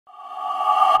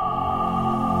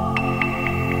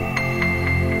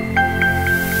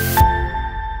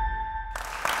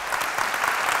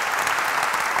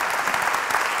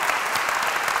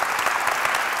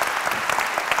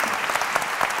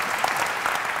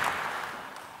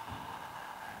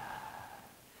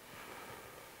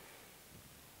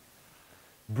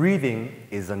breathing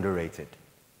is underrated.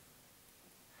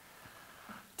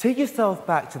 Take yourself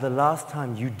back to the last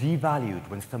time you devalued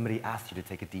when somebody asked you to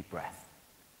take a deep breath.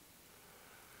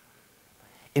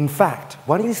 In fact,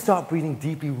 why don't you start breathing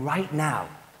deeply right now?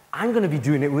 I'm going to be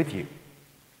doing it with you.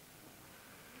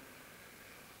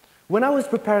 When I was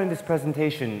preparing this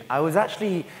presentation, I was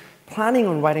actually planning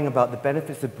on writing about the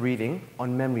benefits of breathing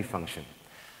on memory function.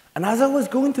 And as I was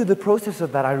going through the process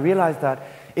of that, I realized that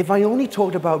if I only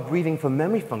talked about breathing for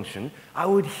memory function, I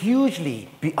would hugely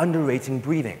be underrating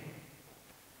breathing.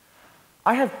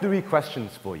 I have 3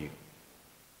 questions for you.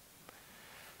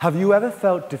 Have you ever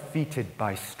felt defeated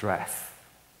by stress?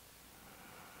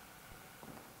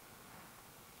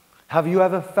 Have you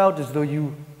ever felt as though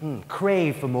you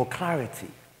crave for more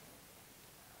clarity?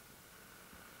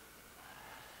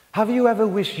 Have you ever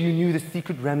wished you knew the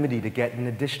secret remedy to get an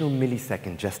additional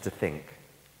millisecond just to think?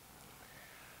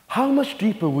 How much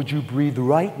deeper would you breathe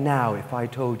right now if I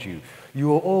told you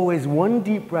you are always one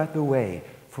deep breath away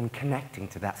from connecting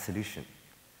to that solution?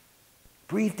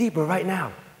 Breathe deeper right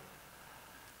now.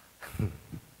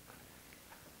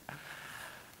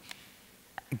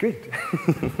 Good.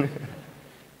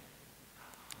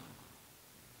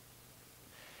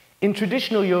 In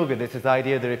traditional yoga, there's this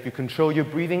idea that if you control your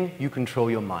breathing, you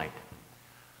control your mind.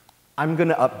 I'm going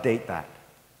to update that.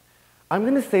 I'm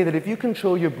going to say that if you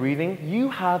control your breathing, you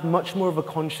have much more of a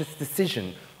conscious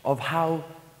decision of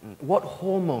what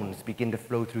hormones begin to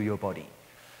flow through your body.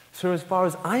 So as far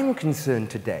as I'm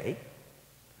concerned today,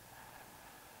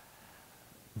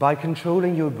 by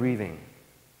controlling your breathing,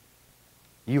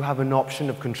 you have an option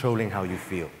of controlling how you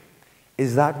feel.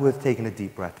 Is that worth taking a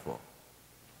deep breath for?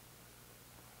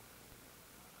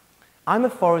 I'm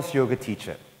a Forrest Yoga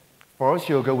teacher. Forrest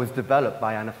Yoga was developed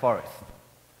by Anna Forrest,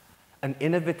 an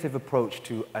innovative approach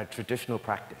to a traditional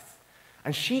practice.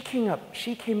 And she came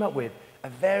up with a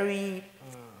very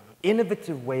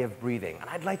innovative way of breathing, and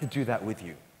I'd like to do that with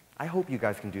you. I hope you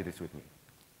guys can do this with me.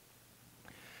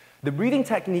 The breathing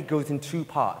technique goes in 2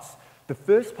 parts. The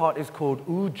first part is called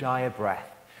Ujjayi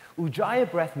breath. Ujjayi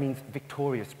breath means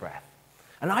victorious breath.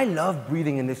 And I love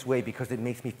breathing in this way because it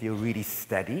makes me feel really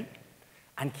steady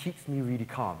and keeps me really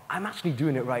calm. I'm actually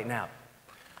doing it right now.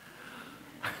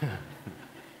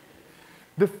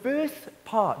 The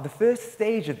first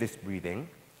stage of this breathing,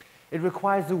 it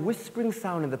requires a whispering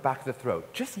sound in the back of the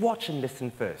throat. Just watch and listen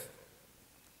first.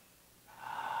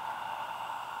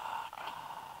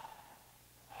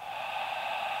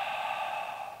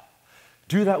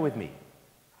 Do that with me.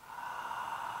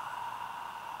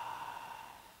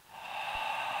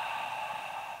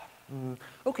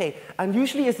 Okay, and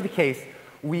usually as the case,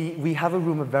 we have a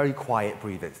room of very quiet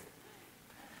breathers.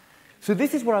 So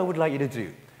this is what I would like you to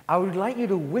do. I would like you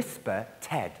to whisper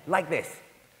TED, like this.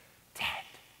 TED.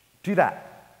 Do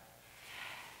that.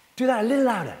 Do that a little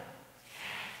louder.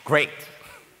 Great.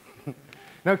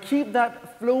 Now keep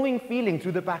that flowing feeling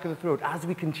through the back of the throat as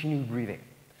we continue breathing.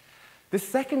 The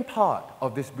second part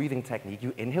of this breathing technique,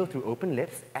 you inhale through open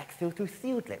lips, exhale through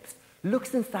sealed lips.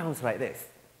 Looks and sounds like this.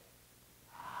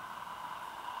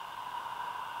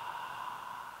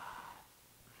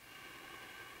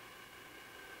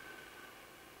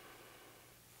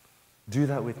 Do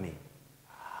that with me.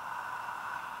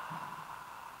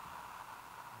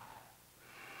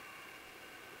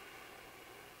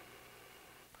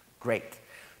 Great.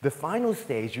 The final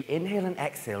stage, you inhale and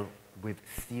exhale with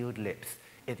sealed lips.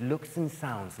 It looks and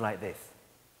sounds like this.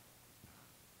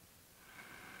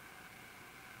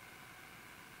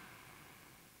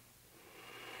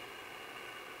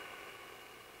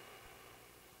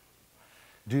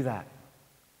 Do that.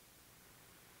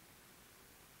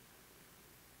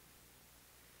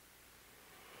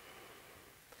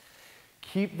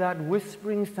 Keep that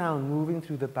whispering sound moving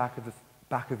through the back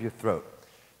of your throat.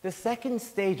 The second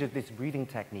stage of this breathing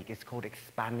technique is called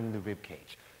expanding the rib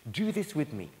cage. Do this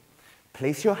with me.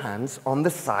 Place your hands on the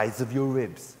sides of your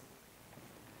ribs.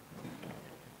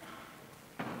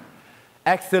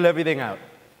 Exhale everything out.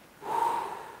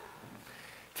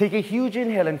 Take a huge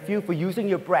inhale and feel for using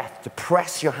your breath to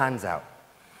press your hands out.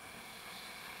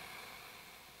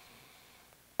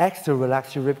 Exhale,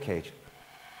 relax your rib cage.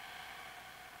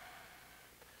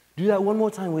 Do that one more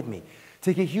time with me.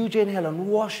 Take a huge inhale and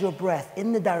wash your breath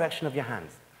in the direction of your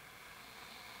hands.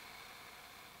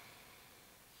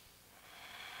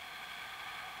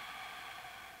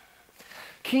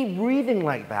 Keep breathing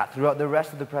like that throughout the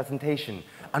rest of the presentation.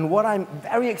 And what I'm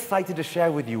very excited to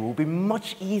share with you will be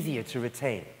much easier to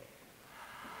retain.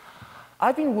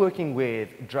 I've been working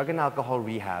with drug and alcohol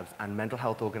rehabs and mental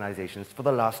health organizations for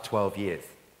the last 12 years.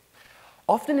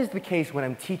 Often is the case when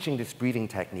I'm teaching this breathing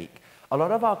technique, a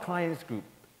lot of our client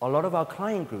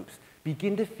groups,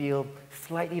 begin to feel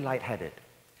slightly lightheaded.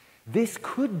 This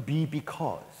could be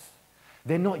because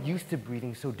they're not used to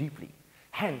breathing so deeply.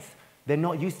 Hence, they're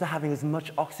not used to having as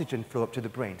much oxygen flow up to the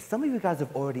brain. Some of you guys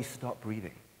have already stopped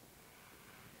breathing.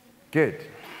 Good.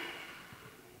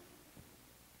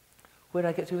 Where did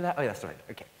I get to with that? Oh, that's right.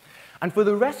 Okay. And for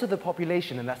the rest of the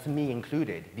population, and that's me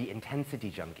included, the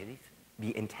intensity junkies,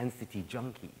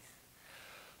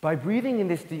 by breathing in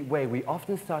this deep way, we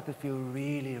often start to feel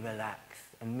really relaxed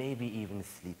and maybe even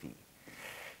sleepy.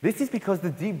 This is because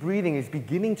the deep breathing is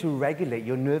beginning to regulate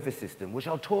your nervous system, which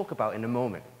I'll talk about in a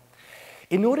moment.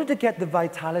 In order to get the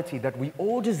vitality that we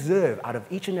all deserve out of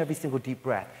each and every single deep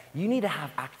breath, you need to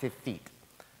have active feet.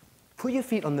 Put your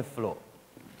feet on the floor.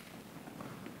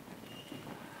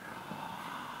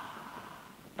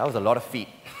 That was a lot of feet.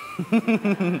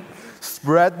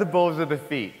 Spread the balls of the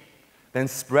feet. Then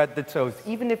spread the toes,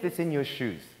 even if it's in your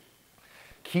shoes.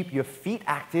 Keep your feet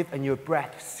active and your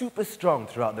breath super strong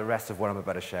throughout the rest of what I'm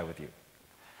about to share with you.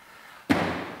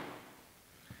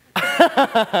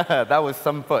 That was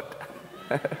some foot.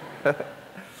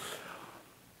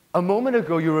 A moment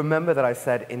ago, you remember that I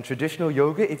said in traditional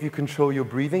yoga, if you control your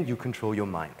breathing, you control your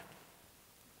mind.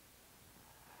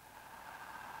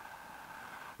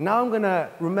 Now I'm going to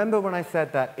remember when I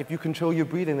said that if you control your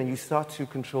breathing, then you start to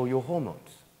control your hormones.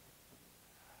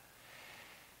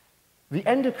 The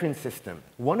endocrine system,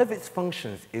 one of its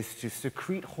functions is to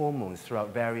secrete hormones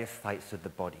throughout various sites of the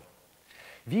body.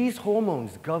 These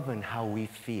hormones govern how we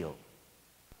feel.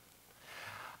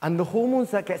 And the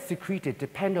hormones that get secreted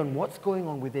depend on what's going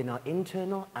on within our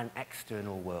internal and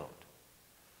external world.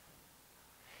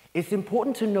 It's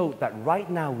important to note that right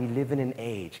now we live in an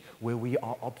age where we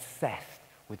are obsessed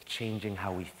with changing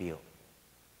how we feel.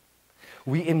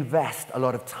 We invest a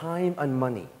lot of time and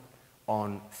money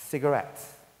on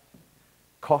cigarettes,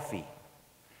 coffee,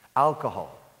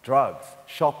 alcohol, drugs,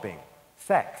 shopping,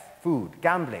 sex, food,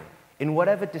 gambling, in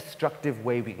whatever destructive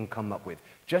way we can come up with,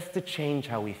 just to change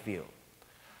how we feel.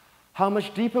 How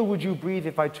much deeper would you breathe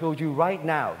if I told you right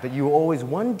now that you were always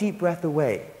one deep breath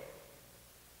away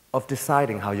of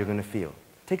deciding how you're going to feel?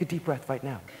 Take a deep breath right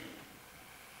now.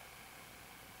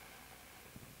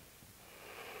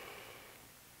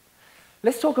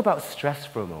 Let's talk about stress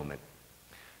for a moment.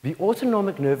 The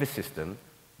autonomic nervous system,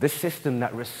 the system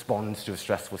that responds to a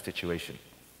stressful situation.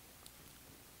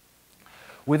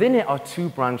 Within it are two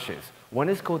branches. One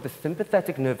is called the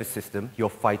sympathetic nervous system,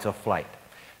 your fight or flight.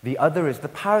 The other is the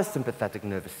parasympathetic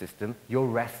nervous system, your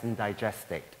rest and digest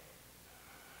state.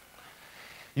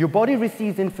 Your body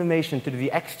receives information to the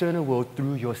external world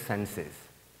through your senses.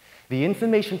 The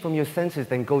information from your senses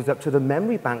then goes up to the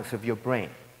memory banks of your brain.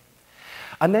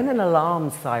 And then an alarm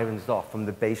sirens off from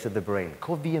the base of the brain,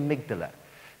 called the amygdala.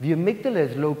 The amygdala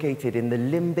is located in the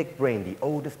limbic brain, the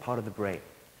oldest part of the brain.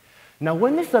 Now,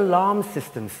 when this alarm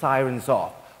system sirens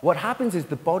off, what happens is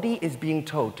the body is being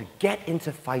told to get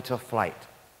into fight or flight.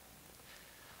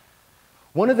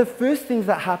 One of the first things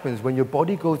that happens when your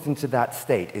body goes into that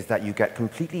state is that you get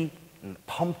completely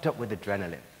pumped up with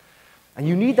adrenaline. And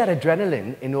you need that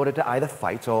adrenaline in order to either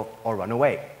fight or run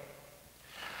away.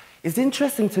 It's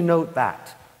interesting to note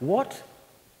that what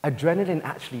adrenaline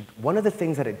actually, one of the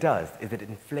things that it does is it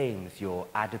inflames your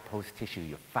adipose tissue,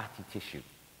 your fatty tissue.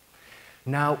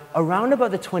 Now, around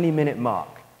about the 20-minute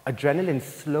mark, adrenaline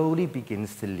slowly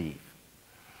begins to leave.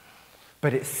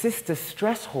 But its sister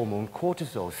stress hormone,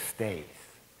 cortisol, stays.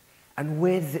 And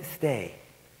where does it stay?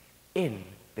 In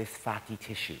this fatty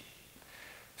tissue.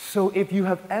 So if you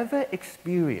have ever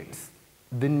experienced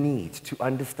the need to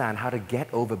understand how to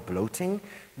get over bloating,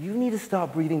 you need to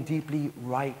start breathing deeply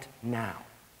right now.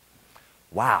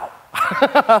 Wow.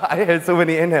 I heard so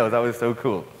many inhales. That was so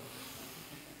cool.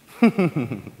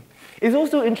 It's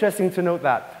also interesting to note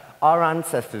that our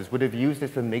ancestors would have used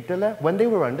this amygdala when they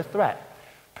were under threat.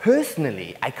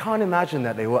 Personally, I can't imagine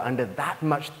that they were under that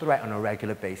much threat on a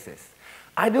regular basis.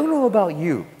 I don't know about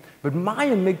you, but my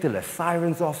amygdala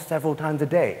sirens off several times a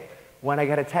day when I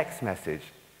get a text message,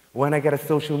 when I get a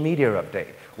social media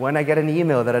update, when I get an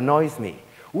email that annoys me.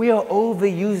 We are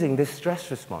overusing this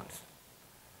stress response.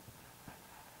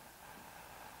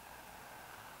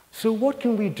 So what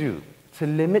can we do to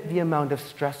limit the amount of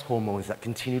stress hormones that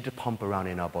continue to pump around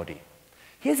in our body?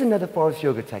 Here's another Forrest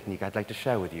Yoga technique I'd like to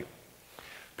share with you.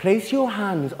 Place your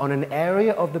hands on an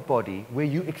area of the body where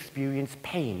you experience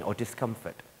pain or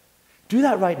discomfort. Do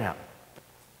that right now.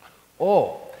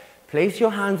 Or place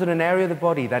your hands on an area of the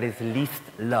body that is least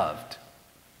loved.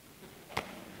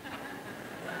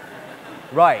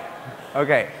 Right.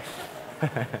 Okay.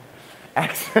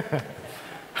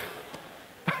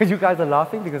 You guys are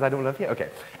laughing because I don't love you? Okay.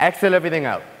 Exhale everything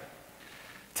out.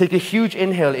 Take a huge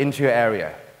inhale into your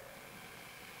area.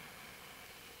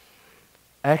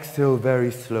 Exhale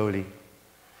very slowly.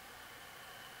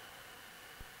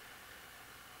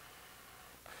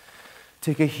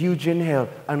 Take a huge inhale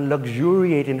and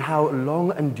luxuriate in how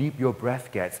long and deep your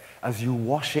breath gets as you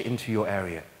wash it into your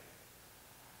area.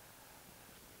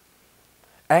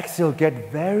 Exhale,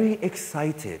 get very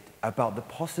excited about the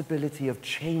possibility of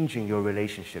changing your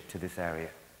relationship to this area.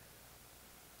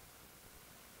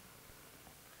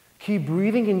 Keep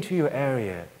breathing into your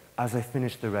area as I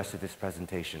finish the rest of this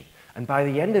presentation. And by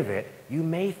the end of it, you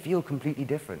may feel completely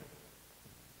different.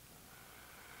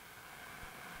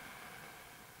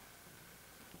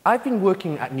 I've been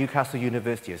working at Newcastle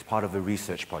University as part of a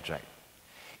research project.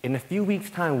 In a few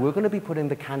weeks' time, we're going to be putting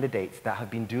the candidates that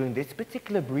have been doing this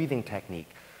particular breathing technique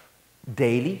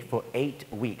daily for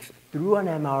 8 weeks through an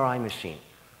MRI machine.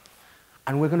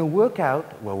 And we're going to work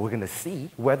out, well, we're going to see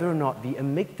whether or not the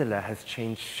amygdala has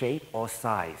changed shape or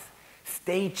size.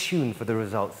 Stay tuned for the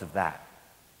results of that.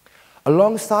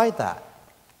 Alongside that,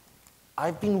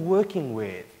 I've been working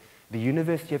with the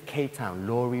University of Cape Town,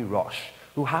 Laurie Roche,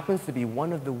 who happens to be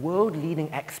one of the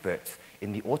world-leading experts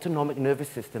in the autonomic nervous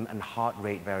system and heart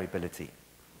rate variability.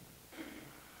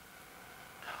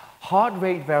 Heart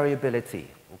rate variability,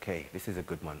 okay, this is a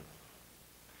good one,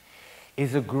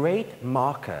 is a great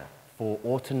marker for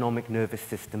autonomic nervous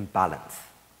system balance.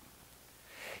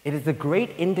 It is a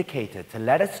great indicator to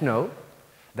let us know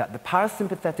that the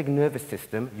parasympathetic nervous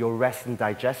system, your rest and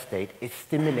digest state, is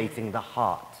stimulating the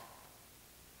heart.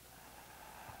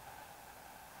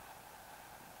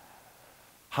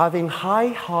 Having high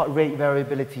heart rate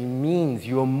variability means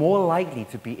you are more likely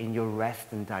to be in your rest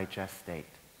and digest state.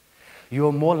 You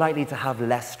are more likely to have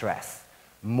less stress,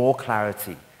 more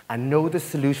clarity, and know the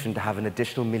solution to have an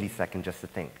additional millisecond just to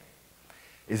think.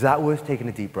 Is that worth taking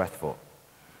a deep breath for?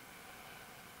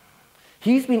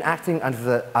 He's been acting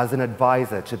as an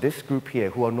advisor to this group here,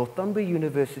 who are Northumbria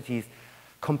University's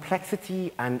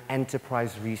Complexity and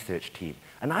Enterprise Research Team.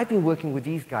 And I've been working with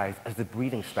these guys as a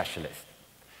breathing specialist.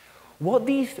 What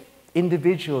these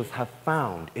individuals have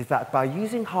found is that by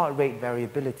using heart rate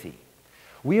variability,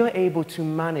 we are able to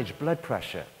manage blood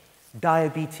pressure,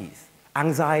 diabetes,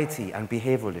 anxiety, and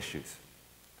behavioral issues.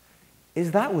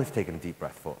 Is that worth taking a deep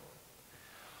breath for?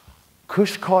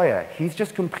 Kush Koya, he's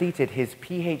just completed his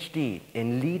PhD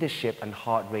in leadership and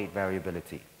heart rate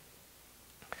variability.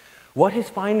 What his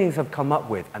findings have come up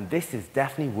with, and this is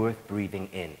definitely worth breathing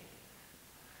in,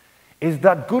 is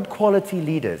that good quality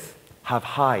leaders have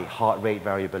high heart rate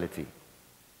variability.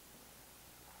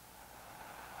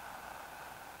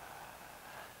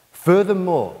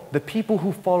 Furthermore, the people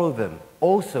who follow them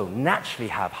also naturally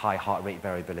have high heart rate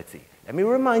variability. Let me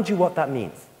remind you what that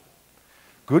means.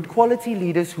 Good quality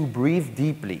leaders who breathe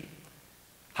deeply,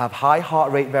 have high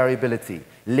heart rate variability,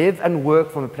 live and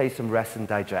work from a place of rest and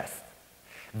digest.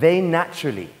 They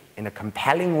naturally, in a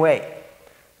compelling way,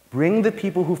 bring the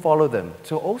people who follow them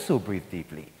to also breathe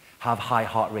deeply, have high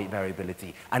heart rate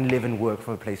variability, and live and work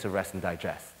from a place of rest and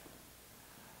digest.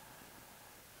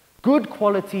 Good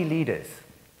quality leaders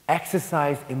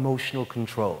exercise emotional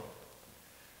control.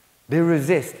 They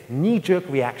resist knee-jerk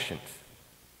reactions.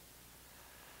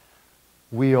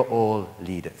 We are all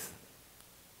leaders.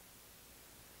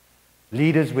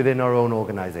 Leaders within our own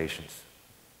organizations.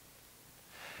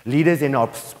 Leaders in our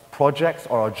projects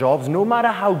or our jobs, no matter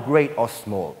how great or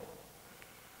small.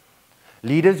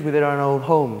 Leaders within our own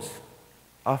homes,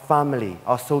 our family,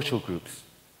 our social groups.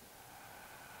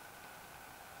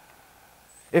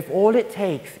 If all it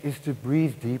takes is to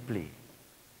breathe deeply,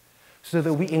 so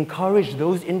that we encourage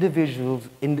those individuals,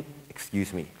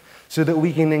 so that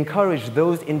we can encourage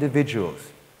those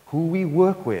individuals who we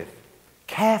work with,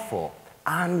 care for,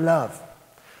 and love,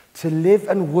 to live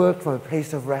and work from a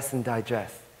place of rest and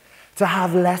digest, to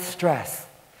have less stress,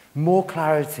 more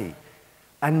clarity,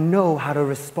 and know how to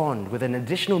respond with an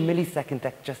additional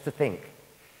millisecond just to think.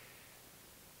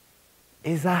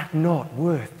 Is that not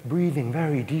worth breathing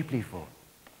very deeply for?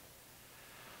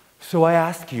 So I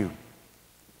ask you,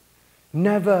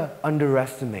 never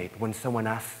underestimate when someone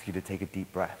asks you to take a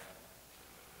deep breath.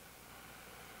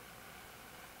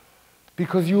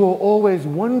 Because you are always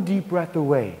one deep breath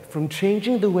away from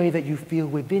changing the way that you feel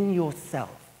within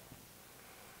yourself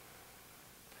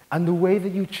and the way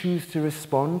that you choose to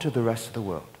respond to the rest of the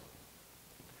world.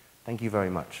 Thank you very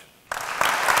much.